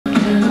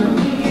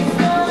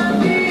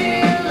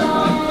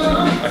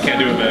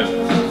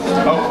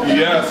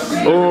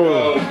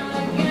Oh,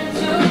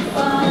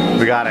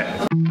 we got it.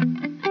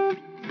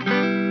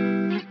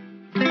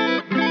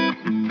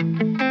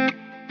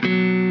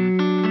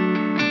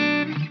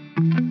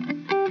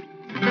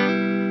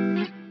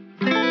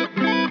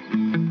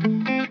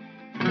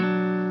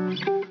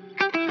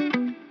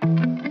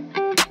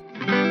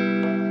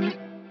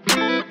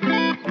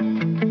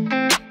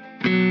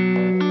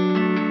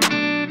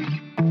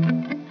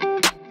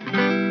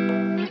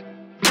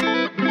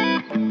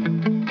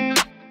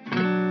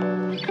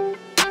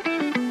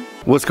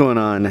 What's going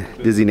on,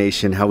 Disney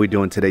Nation? How we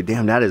doing today?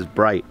 Damn, that is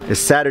bright. It's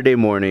Saturday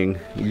morning.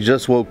 You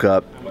just woke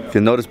up. If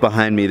you'll notice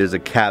behind me, there's a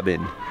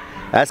cabin.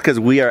 That's because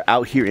we are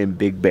out here in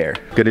Big Bear.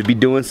 Gonna be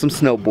doing some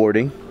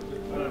snowboarding.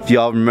 If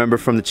y'all remember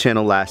from the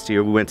channel last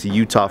year, we went to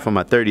Utah for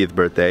my 30th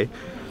birthday.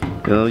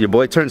 You know, your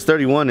boy turns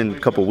 31 in a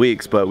couple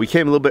weeks, but we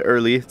came a little bit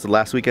early. It's the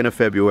last weekend of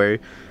February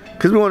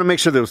because we want to make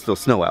sure there was still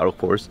snow out, of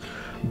course.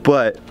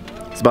 But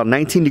it's about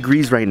 19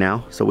 degrees right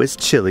now, so it's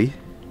chilly.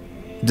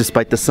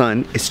 Despite the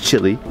sun, it's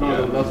chilly.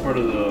 No, that's part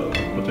of the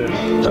potato.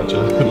 Gotcha.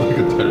 Like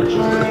a terrace.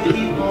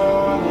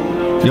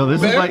 Yo,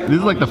 this is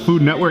like the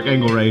Food Network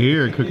angle right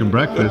here, cooking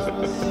breakfast.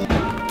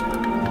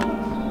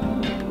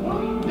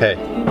 Hey,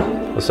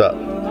 what's up?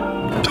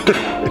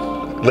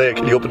 Leia,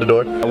 can you open the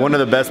door? One of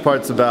the best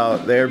parts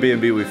about the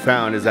Airbnb we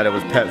found is that it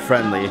was pet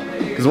friendly.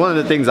 Because one of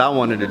the things I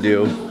wanted to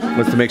do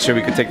was to make sure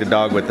we could take the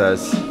dog with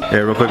us.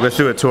 Here, real quick, let's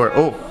do a tour.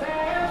 Oh,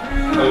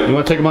 you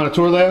want to take him on a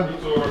tour, Leia?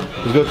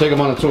 Let's go take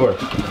him on a tour.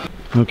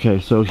 Okay,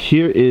 so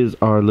here is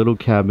our little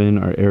cabin,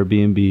 our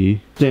Airbnb.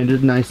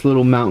 Standard nice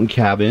little mountain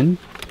cabin.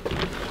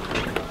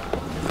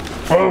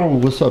 Oh,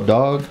 what's up,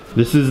 dog?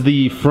 This is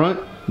the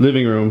front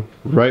living room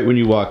right when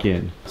you walk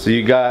in. So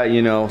you got,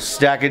 you know,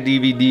 stack of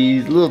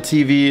DVDs, little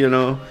TV, you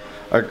know,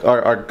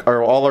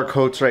 all our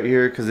coats right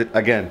here because it,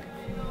 again,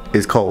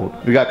 is cold.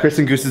 We got Chris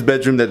and Goose's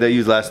bedroom that they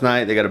used last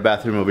night. They got a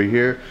bathroom over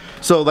here.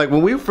 So like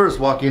when we first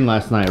walked in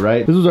last night,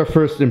 right? This was our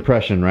first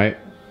impression, right?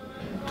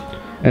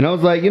 And I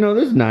was like, you know,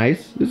 this is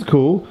nice, this is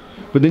cool.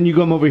 But then you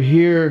come over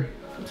here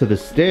to the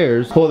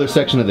stairs, whole other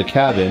section of the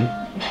cabin.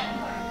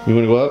 You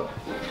wanna go up?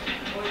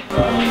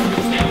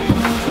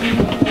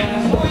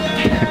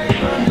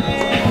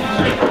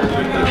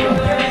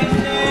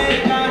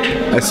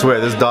 I swear,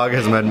 this dog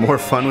has had more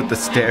fun with the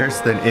stairs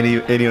than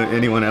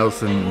anyone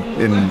else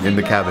in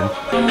the cabin.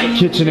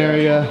 Kitchen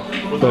area,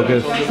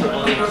 focus.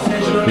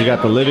 You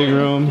got the living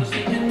room,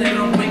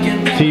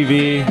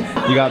 TV.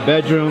 You got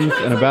bedrooms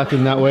and a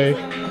bathroom that way.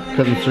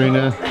 Cousin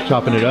Serena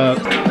chopping it up.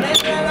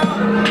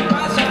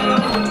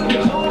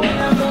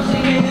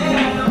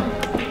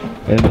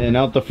 And then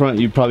out the front,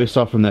 you probably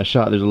saw from that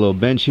shot, there's a little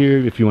bench here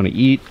if you want to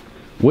eat.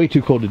 Way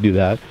too cold to do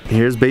that.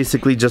 Here's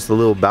basically just a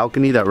little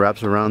balcony that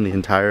wraps around the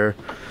entire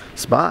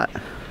spot.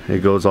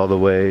 It goes all the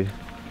way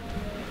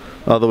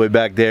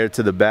back there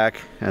to the back,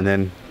 and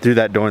then through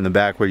that door in the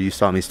back where you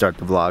saw me start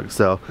the vlog.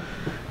 So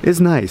it's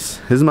nice.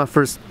 This is my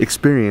first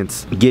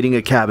experience getting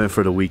a cabin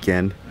for the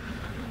weekend,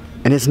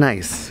 and it's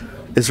nice.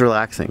 It's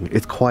relaxing.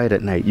 It's quiet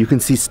at night. You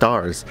can see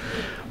stars.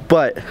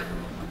 But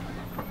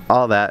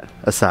all that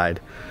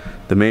aside,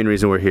 the main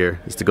reason we're here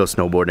is to go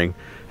snowboarding.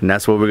 And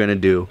that's what we're gonna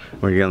do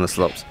when we get on the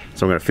slopes.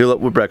 So we're gonna fill up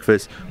with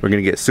breakfast. We're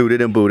gonna get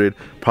suited and booted.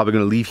 Probably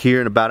gonna leave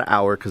here in about an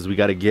hour because we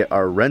gotta get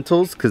our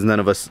rentals because none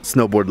of us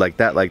snowboard like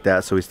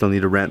that. So we still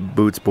need to rent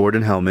boots, board,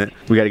 and helmet.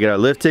 We gotta get our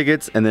lift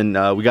tickets, and then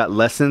we got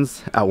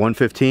lessons at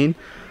 1:15.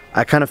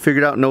 I kind of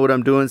figured out, know what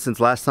I'm doing since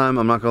last time.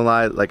 I'm not gonna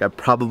lie, like I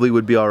probably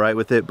would be all right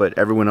with it, but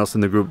everyone else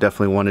in the group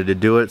definitely wanted to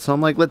do it. So I'm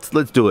like, let's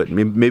do it.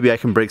 Maybe I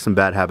can break some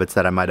bad habits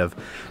that I might have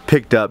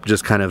picked up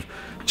just kind of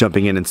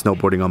jumping in and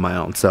snowboarding on my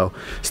own. So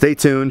stay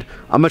tuned.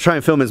 I'm gonna try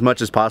and film as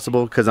much as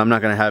possible because I'm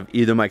not gonna have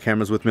either of my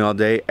cameras with me all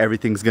day.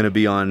 Everything's gonna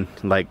be on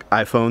like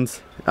iPhones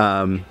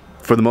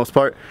for the most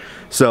part.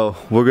 So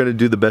we're gonna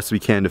do the best we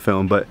can to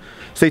film, but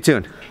stay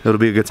tuned. It'll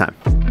be a good time.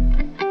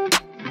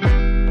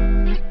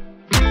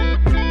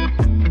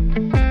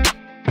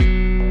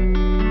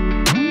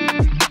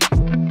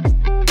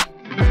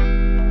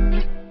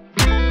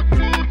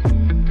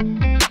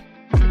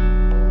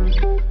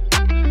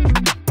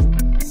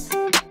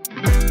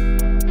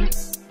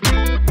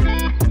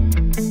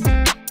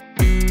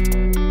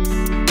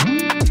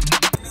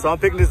 So I'm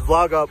picking this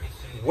vlog up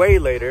way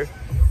later.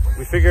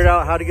 We figured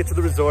out how to get to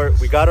the resort.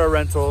 We got our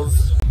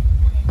rentals.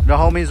 The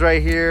homie's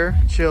right here,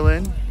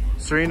 chilling.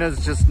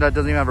 Serena's just, doesn't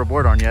even have her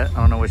board on yet. I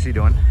don't know what she's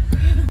doing.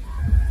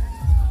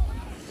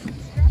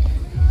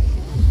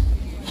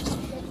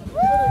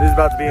 This is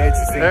about to be an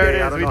interesting day. There it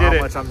is, I don't we know did how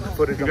it. much I'm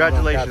footage.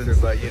 Congratulations.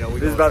 Capture, but you know,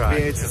 this is about to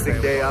be an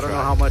interesting day. I don't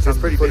know how much It's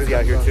pretty busy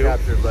out here too,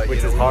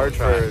 which is hard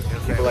for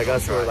people like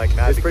us who are like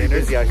mad It's pretty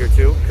beginners. busy out here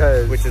too,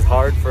 Which is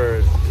hard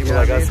for people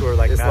like us who are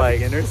like mad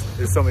beginners.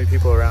 There's so many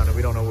people around and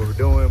we don't know what we're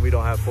doing. We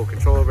don't have full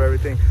control over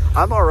everything.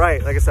 I'm all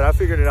right. Like I said, I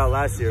figured it out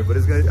last year, but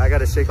I got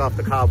to shake off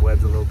the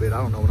cobwebs a little bit.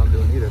 I don't know what I'm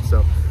doing either.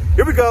 So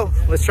here we go.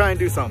 Let's try and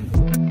do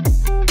something.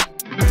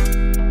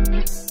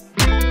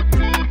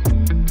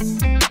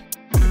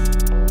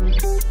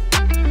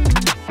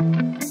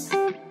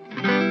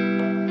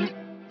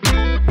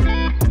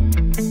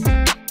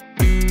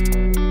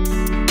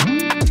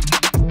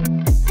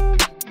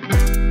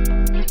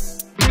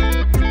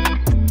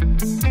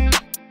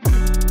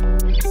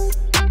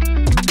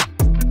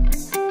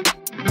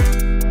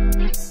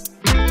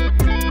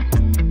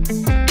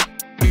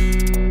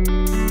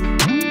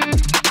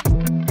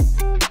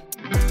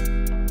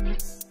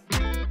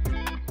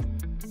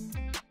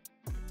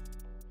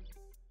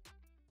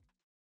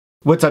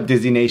 What's up,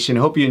 Disney Nation?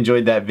 Hope you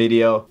enjoyed that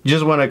video.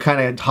 Just want to kind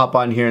of hop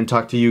on here and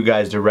talk to you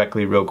guys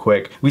directly real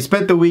quick. We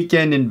spent the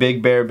weekend in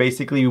Big Bear.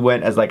 Basically, we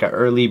went as like an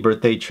early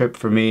birthday trip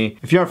for me.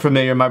 If you aren't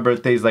familiar, my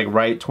birthday is like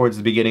right towards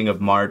the beginning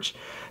of March.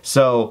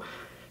 So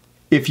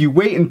if you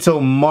wait until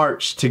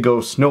March to go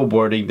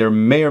snowboarding, there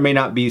may or may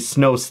not be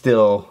snow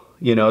still,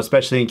 you know,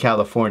 especially in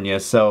California.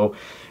 So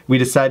we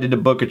decided to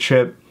book a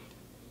trip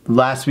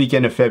last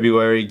weekend of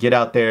February, get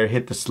out there,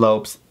 hit the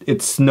slopes.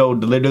 It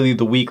snowed literally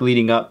the week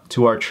leading up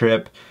to our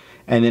trip,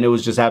 and then it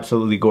was just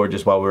absolutely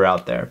gorgeous while we were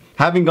out there.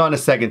 Having gone a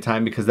second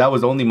time, because that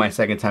was only my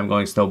second time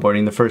going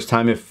snowboarding. The first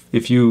time,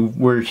 if you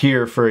were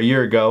here for a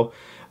year ago,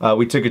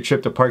 we took a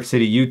trip to Park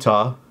City,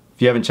 Utah.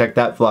 If you haven't checked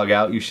that vlog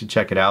out, you should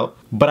check it out.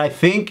 But I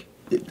think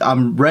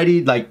I'm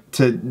ready, like,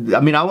 to,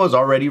 I mean, I was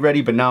already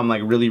ready, but now I'm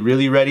like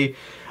really ready.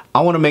 I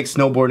want to make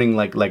snowboarding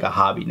like a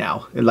hobby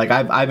now. Like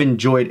I've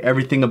enjoyed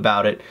everything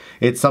about it.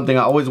 It's something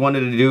I always wanted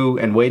to do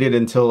and waited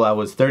until I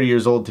was 30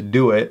 years old to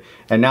do it.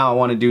 And now I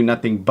want to do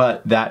nothing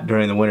but that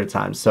during the winter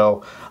time.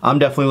 So I'm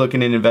definitely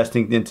looking at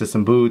investing into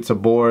some boots, a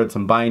board,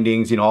 some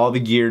bindings, you know, all the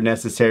gear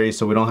necessary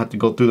so we don't have to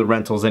go through the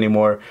rentals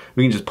anymore.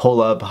 We can just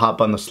pull up,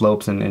 hop on the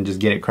slopes and just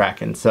get it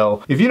cracking.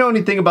 So if you know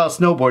anything about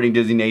snowboarding,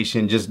 Disney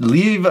Nation, just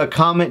leave a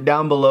comment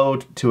down below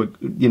to,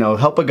 you know,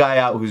 help a guy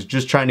out who's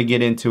just trying to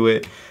get into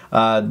it.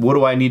 What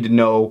do I need to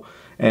know,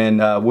 and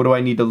what do I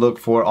need to look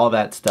for, all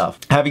that stuff.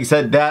 Having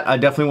said that, I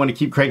definitely want to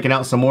keep cranking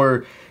out some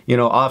more, you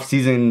know,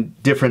 off-season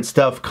different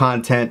stuff,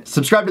 content.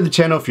 Subscribe to the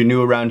channel if you're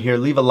new around here.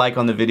 Leave a like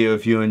on the video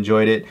if you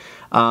enjoyed it.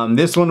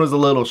 This one was a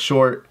little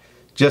short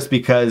just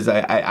because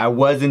I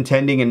was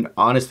intending and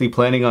honestly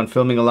planning on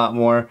filming a lot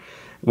more.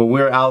 When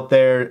we were out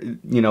there,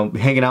 you know,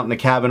 hanging out in the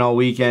cabin all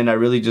weekend, I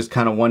really just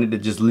kind of wanted to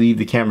just leave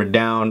the camera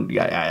down.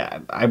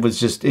 I was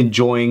just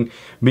enjoying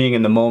being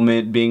in the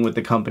moment, being with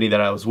the company that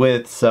I was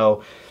with.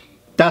 So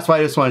that's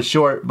why this one's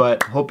short,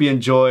 but hope you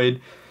enjoyed.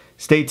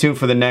 Stay tuned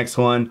for the next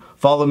one.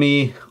 Follow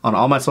me on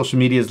all my social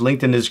medias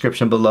linked in the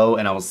description below,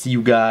 and I will see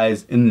you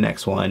guys in the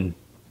next one.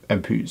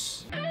 And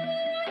peace.